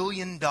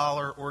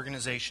multi-billion-dollar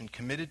organization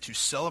committed to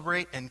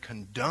celebrate and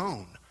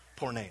condone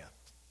porneia.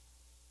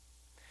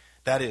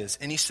 That is,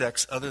 any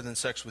sex other than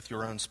sex with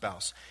your own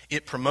spouse.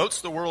 It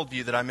promotes the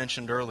worldview that I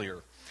mentioned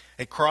earlier,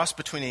 a cross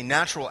between a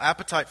natural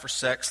appetite for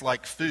sex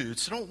like food,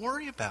 so don't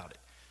worry about it.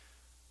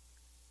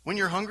 When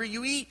you're hungry,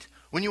 you eat.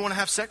 When you want to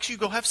have sex, you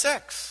go have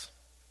sex.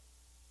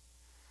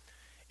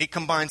 It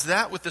combines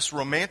that with this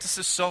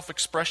romanticist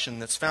self-expression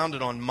that's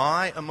founded on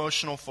my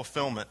emotional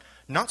fulfillment,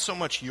 not so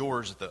much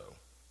yours, though.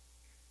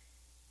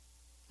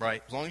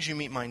 Right? As long as you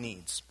meet my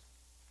needs.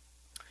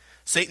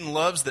 Satan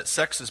loves that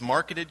sex is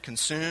marketed,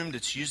 consumed,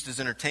 it's used as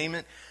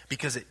entertainment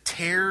because it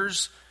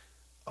tears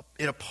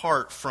it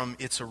apart from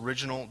its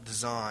original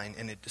design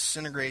and it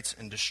disintegrates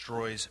and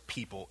destroys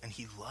people, and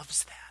he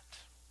loves that.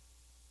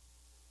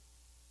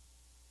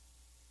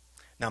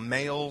 Now,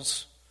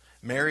 males,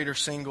 married or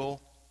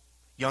single,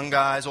 young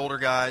guys, older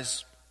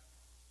guys,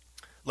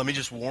 let me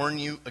just warn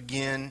you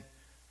again,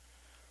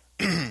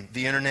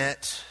 the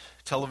internet,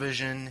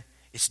 television,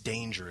 it's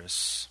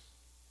dangerous.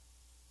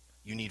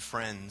 You need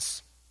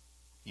friends.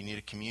 You need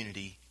a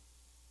community.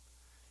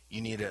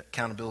 You need an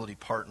accountability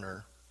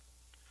partner.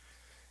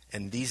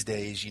 And these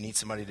days, you need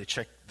somebody to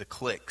check the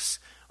clicks.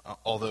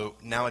 Although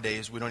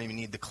nowadays, we don't even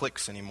need the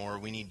clicks anymore.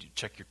 We need to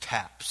check your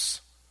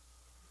taps.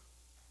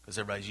 Because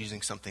everybody's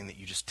using something that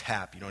you just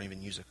tap. You don't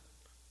even use a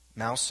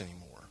mouse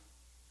anymore.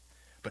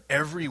 But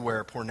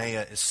everywhere,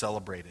 porneia is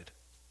celebrated.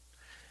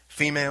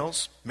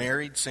 Females,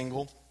 married,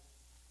 single.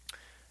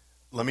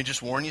 Let me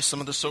just warn you, some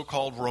of the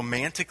so-called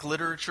romantic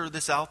literature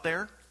that's out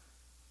there.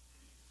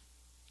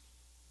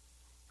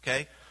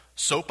 Okay?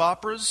 Soap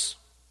operas,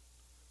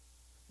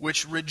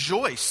 which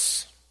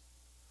rejoice.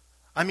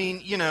 I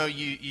mean,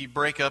 you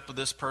break up with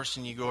this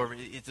person, you go over,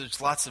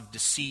 there's lots of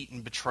deceit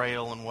and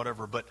betrayal and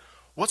whatever, but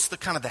what's the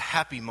kind of the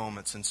happy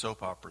moments in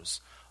soap operas?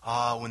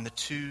 When the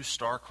two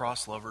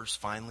star-crossed lovers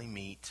finally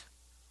meet,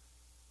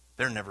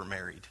 they're never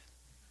married.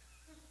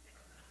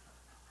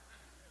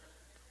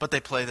 But they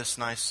play this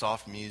nice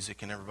soft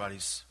music and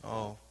everybody's,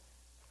 oh,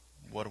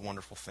 what a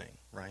wonderful thing,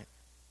 right?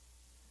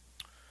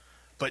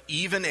 But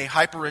even a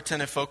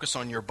hyper-attentive focus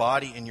on your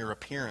body and your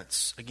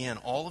appearance, again,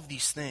 all of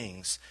these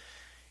things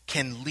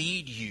can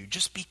lead you,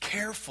 just be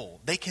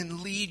careful, they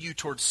can lead you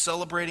towards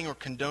celebrating or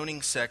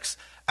condoning sex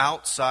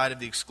outside of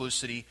the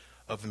exclusivity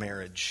of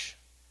marriage.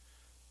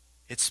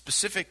 It's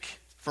specific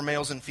for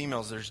males and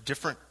females. There's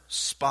different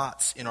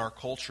spots in our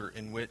culture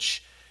in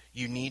which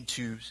you need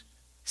to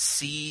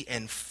see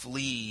and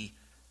flee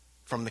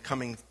from the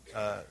coming,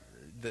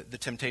 the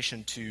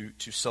temptation to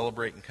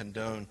celebrate and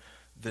condone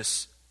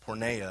this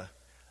porneia.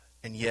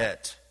 And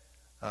yet,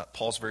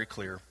 Paul's very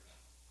clear.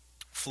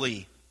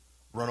 Flee,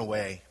 run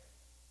away.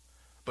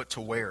 But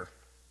to where?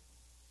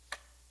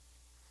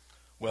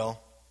 Well,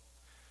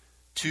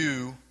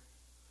 to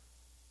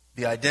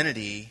the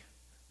identity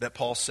that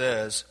Paul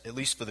says, at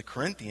least for the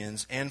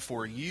Corinthians, and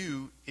for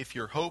you, if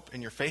your hope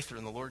and your faith are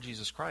in the Lord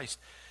Jesus Christ,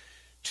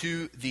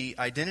 to the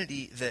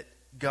identity that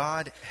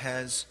God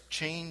has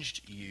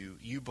changed you.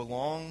 You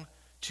belong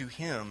to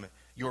Him.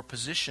 Your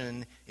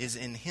position is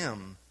in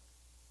Him.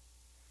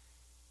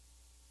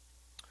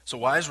 So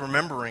why is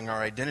remembering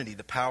our identity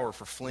the power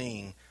for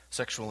fleeing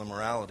sexual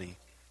immorality?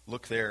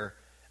 Look there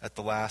at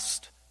the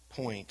last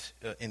point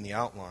in the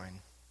outline.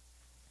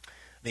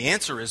 The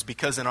answer is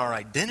because in our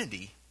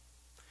identity,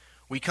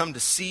 we come to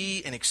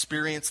see and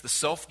experience the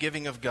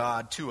self-giving of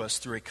God to us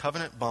through a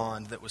covenant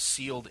bond that was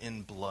sealed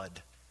in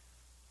blood.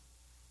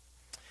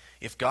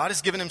 If God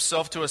has given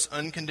Himself to us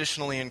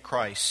unconditionally in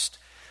Christ,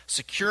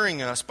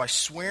 securing us by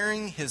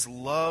swearing His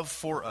love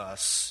for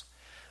us,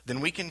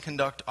 then we can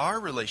conduct our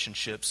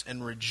relationships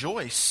and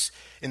rejoice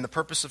in the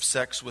purpose of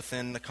sex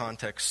within the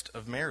context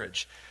of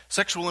marriage.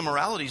 Sexual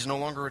immorality is no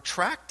longer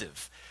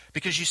attractive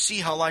because you see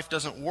how life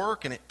doesn't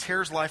work and it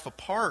tears life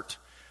apart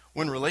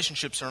when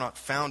relationships are not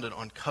founded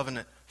on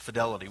covenant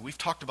fidelity. We've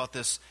talked about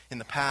this in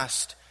the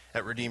past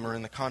at Redeemer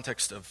in the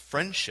context of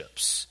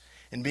friendships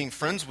and being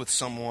friends with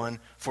someone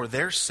for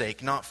their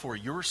sake, not for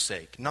your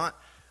sake. Not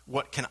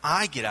what can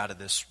I get out of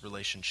this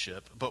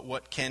relationship, but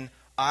what can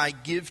I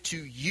give to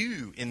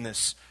you in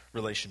this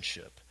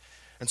relationship.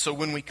 And so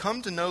when we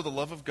come to know the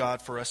love of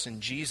God for us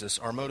in Jesus,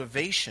 our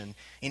motivation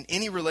in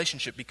any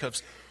relationship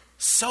becomes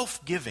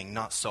self-giving,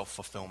 not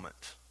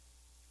self-fulfillment.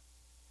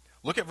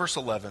 Look at verse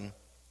 11,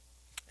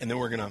 and then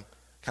we're going to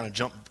kind of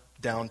jump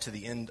down to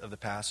the end of the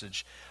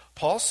passage.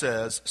 Paul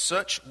says,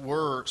 "Such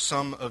were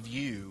some of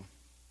you,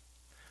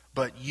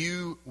 but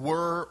you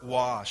were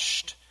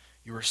washed,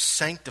 you were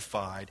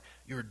sanctified,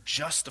 you were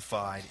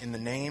justified in the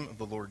name of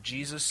the Lord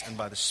Jesus and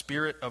by the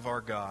Spirit of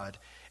our God."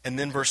 And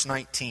then verse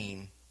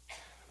 19,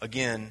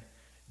 again,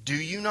 "Do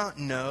you not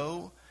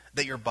know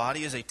that your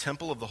body is a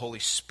temple of the Holy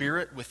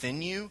Spirit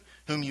within you,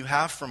 whom you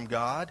have from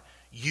God?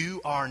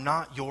 You are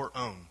not your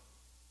own,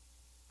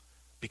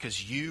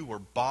 because you were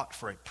bought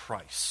for a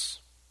price."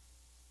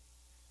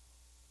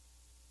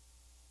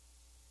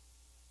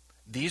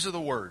 These are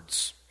the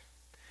words.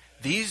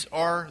 These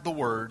are the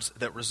words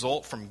that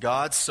result from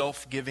God's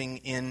self-giving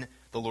in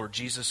the Lord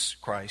Jesus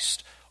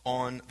Christ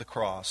on the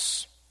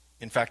cross.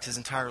 In fact, His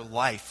entire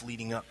life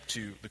leading up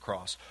to the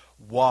cross.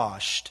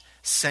 Washed,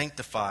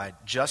 sanctified,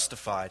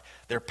 justified.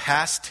 They're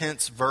past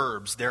tense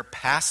verbs. They're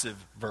passive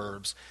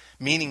verbs,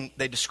 meaning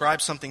they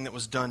describe something that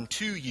was done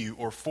to you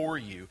or for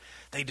you.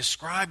 They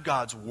describe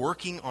God's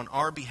working on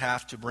our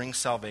behalf to bring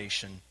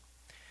salvation.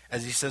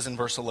 As he says in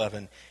verse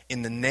 11,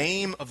 in the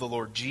name of the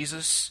Lord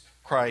Jesus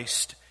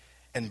Christ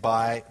and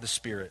by the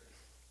Spirit.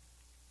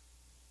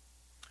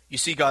 You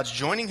see, God's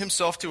joining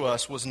himself to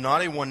us was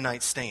not a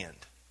one-night stand.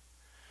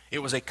 It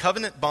was a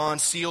covenant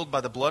bond sealed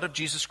by the blood of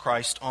Jesus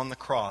Christ on the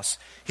cross.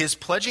 His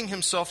pledging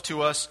himself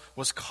to us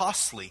was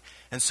costly,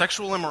 and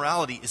sexual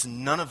immorality is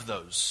none of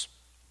those.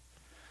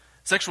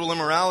 Sexual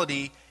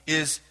immorality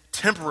is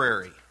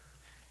temporary.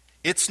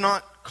 It's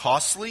not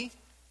costly.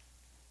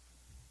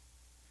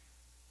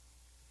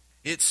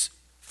 It's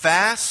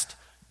fast,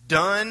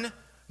 done,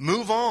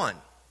 move on.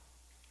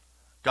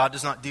 God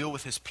does not deal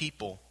with his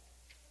people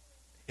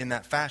in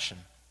that fashion.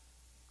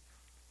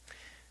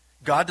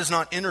 God does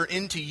not enter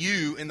into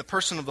you in the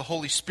person of the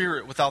Holy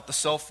Spirit without the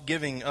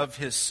self-giving of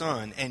his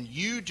Son. And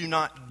you do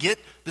not get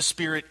the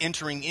Spirit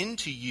entering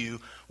into you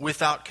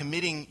without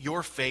committing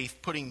your faith,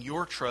 putting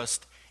your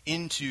trust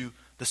into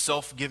the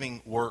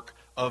self-giving work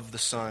of the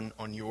Son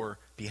on your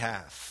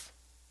behalf.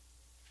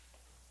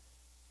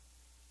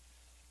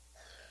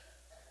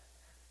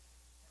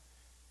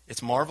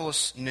 It's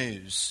marvelous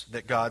news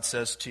that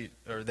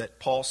that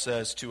Paul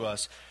says to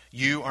us,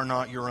 you are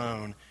not your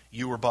own,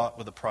 you were bought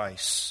with a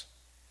price.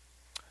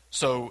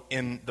 So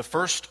in the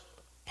first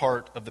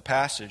part of the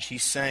passage,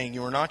 he's saying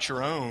you are not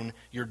your own,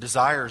 your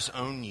desires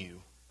own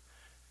you.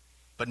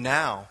 But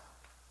now,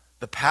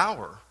 the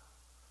power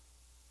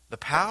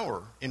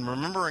in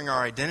remembering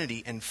our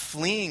identity and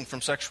fleeing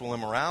from sexual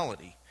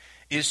immorality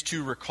is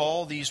to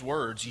recall these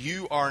words,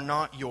 you are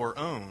not your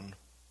own.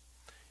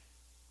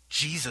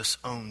 Jesus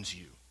owns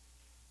you.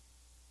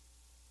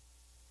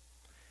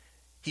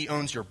 He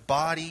owns your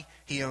body,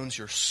 he owns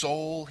your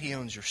soul, he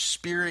owns your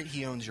spirit,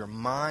 he owns your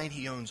mind,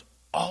 he owns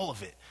all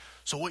of it.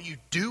 So what you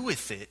do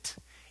with it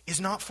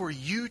is not for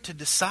you to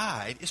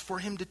decide, it's for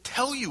him to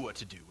tell you what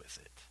to do with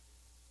it.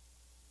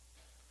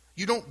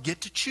 You don't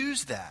get to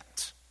choose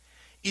that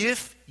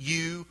if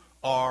you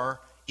are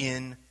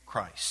in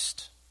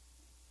Christ.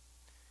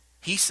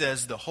 He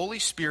says the Holy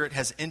Spirit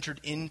has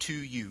entered into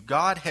you.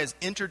 God has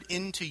entered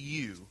into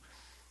you,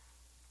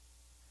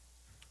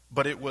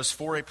 but it was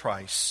for a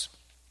price.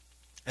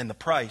 And the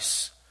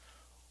price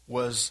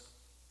was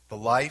the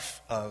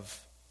life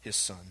of his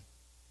Son.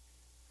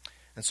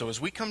 And so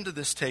as we come to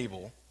this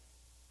table,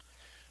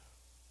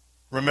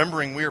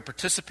 remembering we are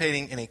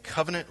participating in a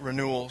covenant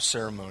renewal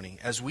ceremony,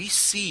 as we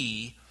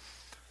see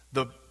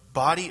the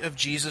body of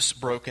Jesus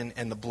broken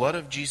and the blood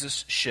of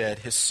Jesus shed,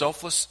 his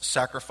selfless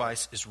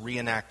sacrifice is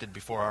reenacted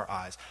before our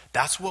eyes.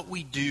 That's what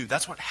we do.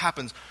 That's what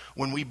happens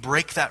when we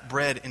break that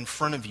bread in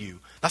front of you.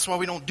 That's why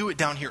we don't do it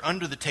down here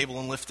under the table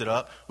and lift it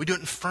up. We do it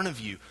in front of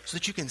you so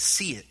that you can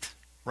see it,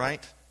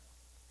 right?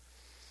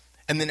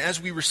 And then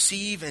as we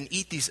receive and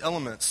eat these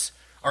elements,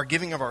 our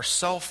giving of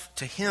ourself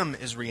to him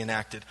is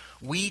reenacted.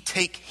 We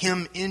take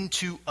him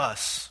into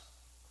us.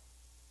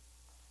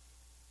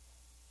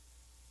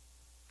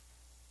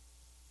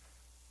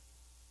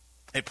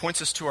 It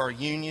points us to our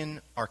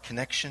union, our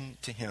connection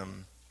to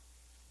him.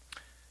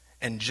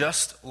 And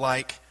just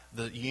like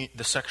the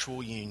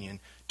sexual union,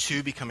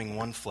 two becoming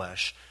one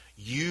flesh,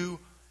 you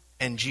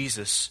and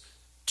Jesus,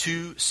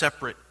 two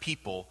separate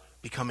people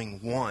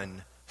becoming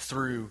one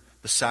through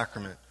the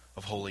sacrament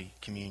of Holy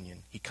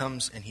Communion. He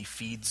comes and he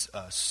feeds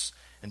us.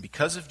 And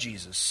because of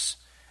Jesus,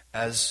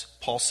 as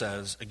Paul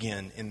says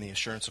again in the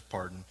Assurance of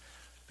Pardon,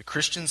 the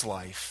Christian's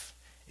life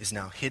is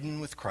now hidden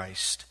with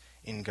Christ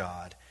in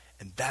God.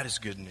 And that is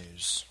good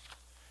news,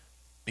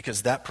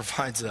 because that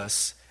provides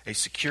us a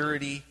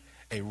security,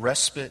 a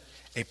respite,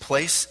 a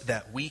place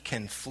that we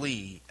can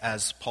flee,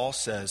 as Paul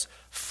says,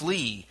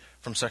 flee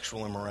from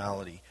sexual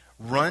immorality.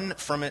 Run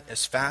from it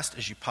as fast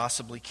as you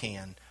possibly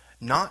can,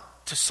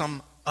 not to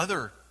some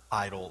other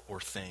idol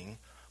or thing,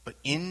 but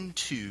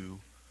into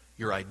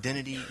your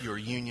identity, your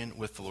union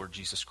with the Lord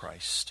Jesus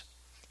Christ.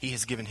 He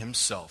has given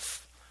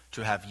himself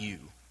to have you.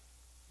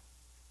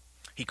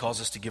 He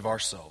calls us to give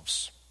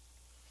ourselves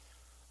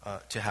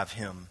to have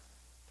him,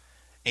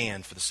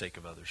 and for the sake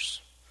of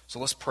others. So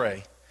let's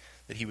pray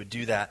that he would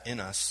do that in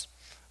us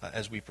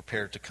as we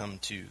prepare to come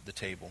to the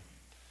table.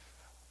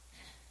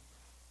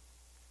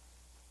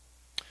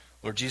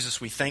 Lord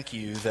Jesus, we thank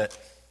you that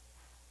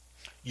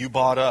you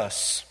bought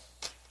us.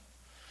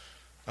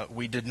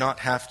 We did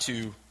not have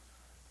to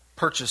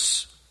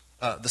purchase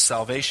the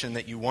salvation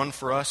that you won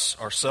for us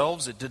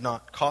ourselves. It did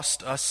not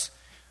cost us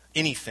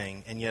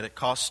anything, and yet it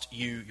cost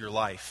you your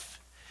life.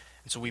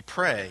 And so we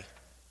pray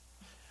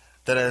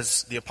that,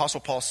 as the Apostle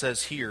Paul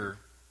says here,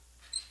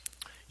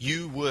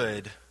 you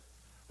would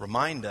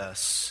remind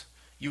us,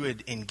 you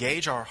would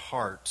engage our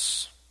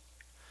hearts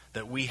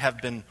that we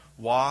have been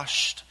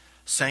washed,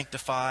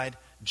 sanctified,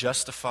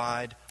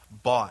 justified,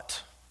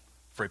 bought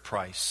for a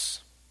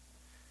price.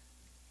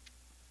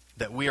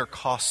 That we are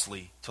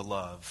costly to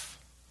love.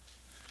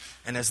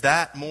 And as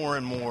that more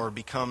and more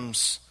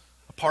becomes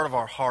a part of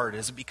our heart,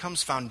 as it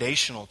becomes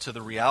foundational to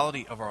the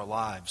reality of our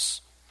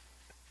lives,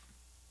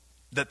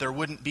 that there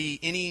wouldn't be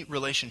any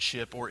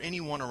relationship or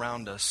anyone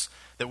around us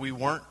that we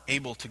weren't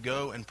able to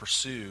go and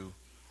pursue,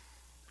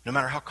 no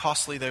matter how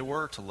costly they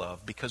were to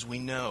love, because we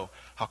know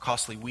how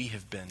costly we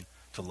have been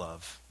to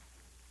love.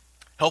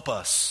 Help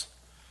us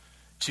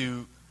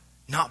to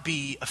not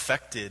be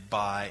affected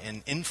by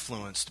and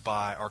influenced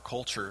by our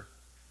culture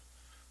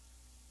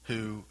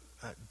who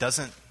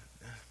doesn't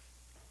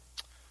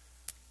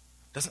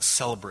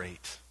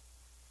celebrate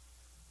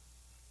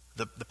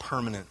the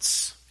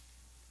permanence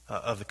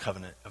of the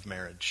covenant of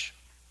marriage.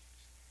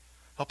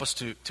 Help us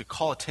to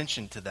call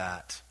attention to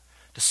that,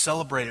 to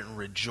celebrate it and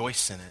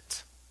rejoice in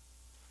it.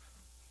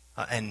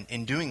 And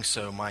in doing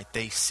so, might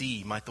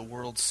the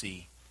world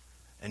see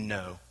and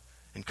know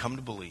and come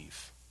to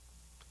believe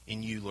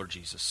in you, Lord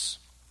Jesus,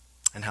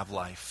 and have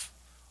life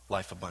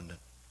abundant.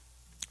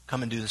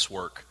 Come and do this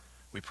work,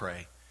 we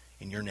pray,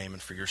 in your name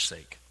and for your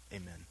sake.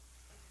 Amen.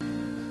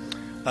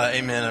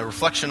 Amen. A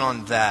reflection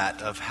on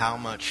that, of how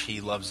much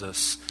he loves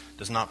us,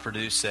 does not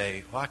produce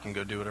I can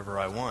go do whatever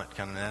I want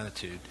kind of an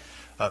attitude.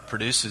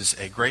 Produces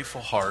a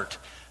grateful heart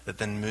that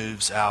then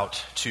moves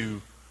out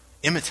to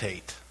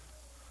imitate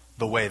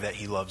the way that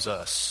he loves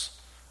us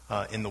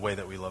in the way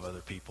that we love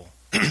other people.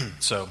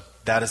 So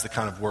that is the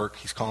kind of work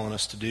he's calling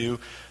us to do.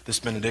 This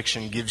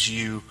benediction gives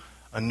you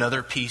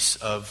another piece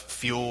of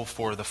fuel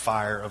for the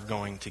fire of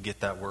going to get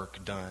that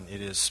work done.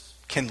 It is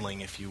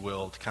kindling, if you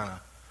will, to kind of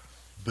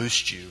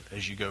boost you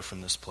as you go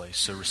from this place.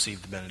 So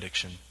receive the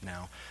benediction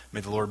now.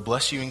 May the Lord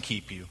bless you and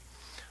keep you.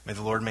 May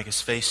the Lord make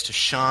his face to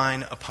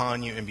shine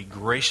upon you and be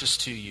gracious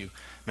to you.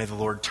 May the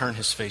Lord turn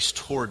his face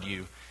toward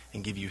you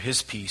and give you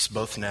his peace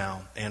both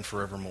now and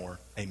forevermore.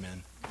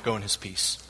 Amen. Go in his peace.